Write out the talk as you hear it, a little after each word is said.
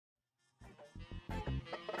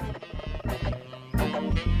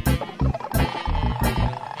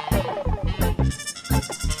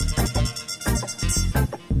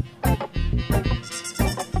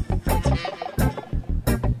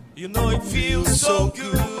Feels so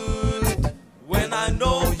good when I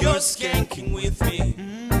know you're skanking with me.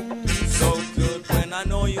 So good when I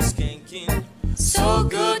know you're skanking. So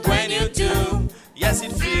good when you do. Yes,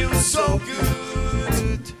 it feels so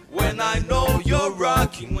good when I know you're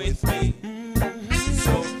rocking with me.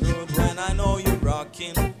 So good when I know you're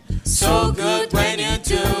rocking. So good when you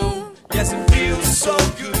do. Yes, it feels so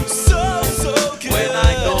good, so good when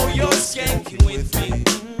I know you're skanking with me.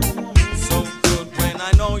 So good when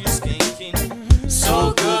I know you're skanking.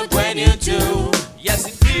 So good when you do. Yes,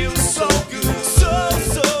 it feels so good, so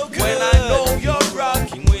good when I know you're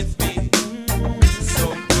rocking with me.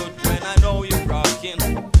 So good when I know you're rocking.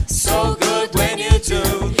 So good when you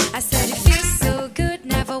do. I said it feels so good,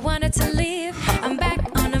 never wanted to leave. I'm back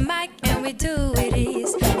on the mic and we do it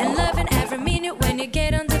is. And loving every minute when you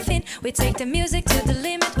get on the fin. We take the music to the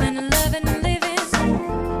limit when I'm loving and living.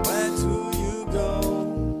 Where do you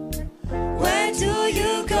go? Where do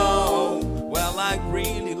you go? Well, I'd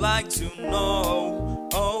really like to know,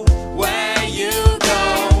 oh, where you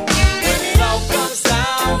go. When it all comes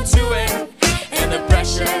down to it, and the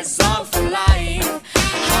pressure's on for life,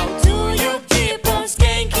 how do you keep on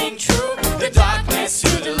skanking through the darkness to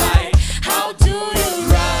the light? How do you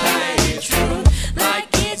ride it through like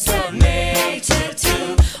it's your nature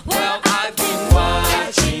too? Well, I've been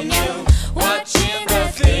watching you, watching the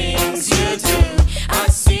things you do. I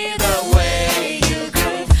see the way you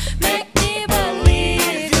groove, make me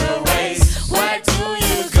believe your ways. Where do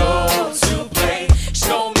you go to play?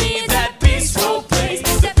 Show me that peaceful place,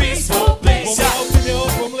 the peaceful place. Opinião,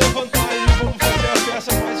 vamos levantar aí, vamos fazer a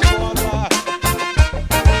festa mais foda.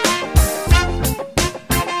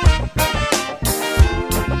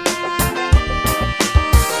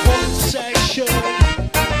 One section.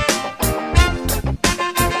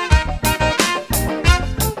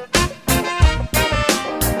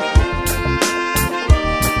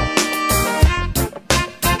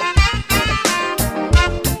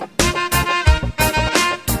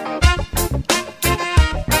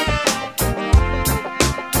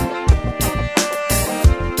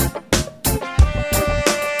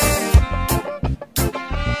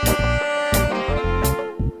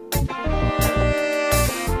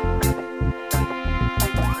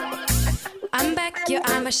 I'm back, yeah,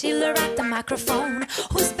 I'm a Sheila at the microphone.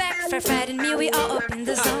 Who's back? Freddy and me, we all up in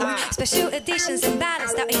the zone. Special editions and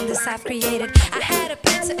ballads that in the South created. I had a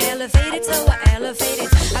pen to elevate it, so I elevated.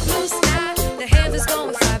 A blue sky, the heavens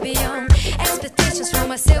going far beyond expectations from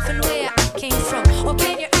myself and where I came from.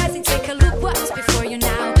 Open your eyes and take a look what's before you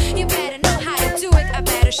now. You better know how to do it, I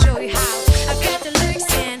better show you how. I've got the lyrics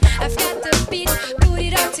and I've got the beat. Put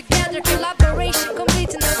it all together, collaboration,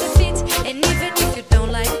 complete another fit. And even if you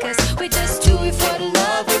don't like us, we just do it for the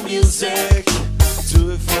love of music.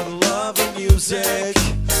 Do it for the love of music.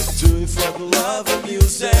 Do it for the love of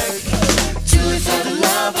music. Do it for the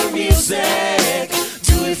love of music.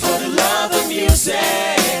 Do it for the love of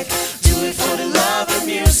music. Do it for the love of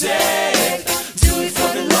music. Do it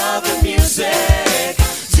for the love of music.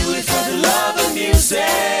 Do it for the love of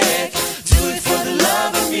music. Do it for the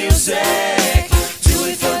love of music. Do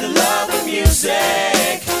it for the love of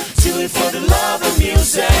music. Do it for the love of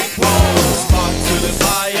music. Whoa. Spark to the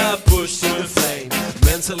fire, push to the flame.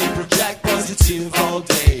 Mentally project positive all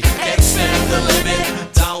day. Extend the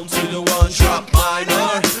limit down to the one drop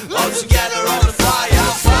minor. All together on the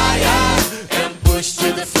fire, fire, and push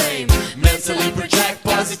to the flame. Mentally project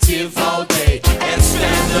positive all day.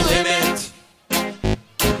 Extend the limit.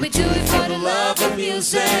 We do it for the love of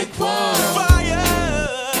music. Whoa. Fire,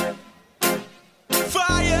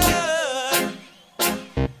 fire,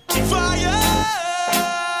 fire.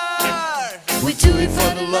 We do it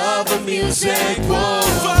for the love of music. Whoa.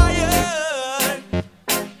 Fire,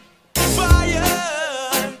 fire,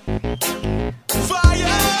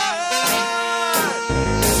 fire,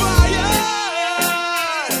 fire,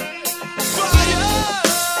 fire.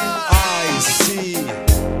 I see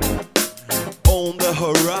on the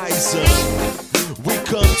horizon. We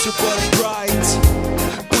come to burn bright,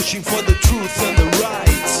 pushing for the truth and the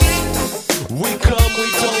right. We come,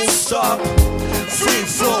 we don't stop. Free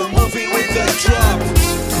flow, moving with the drop.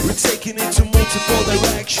 We're taking it to multiple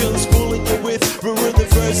directions, pulling you with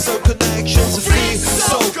universal connections. Free,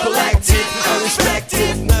 so collective, I respect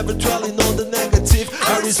it. Never dwelling on the negative,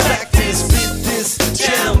 I respect it. Spit this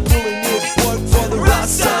jam, pulling it, work for the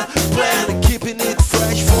Rasta plan, and keeping it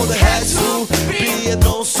fresh for the heads who be a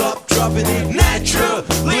non-stop, dropping it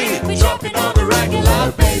naturally. We drop it on a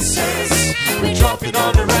regular basis. We drop it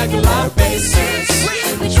on a regular basis.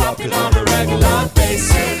 We drop it on a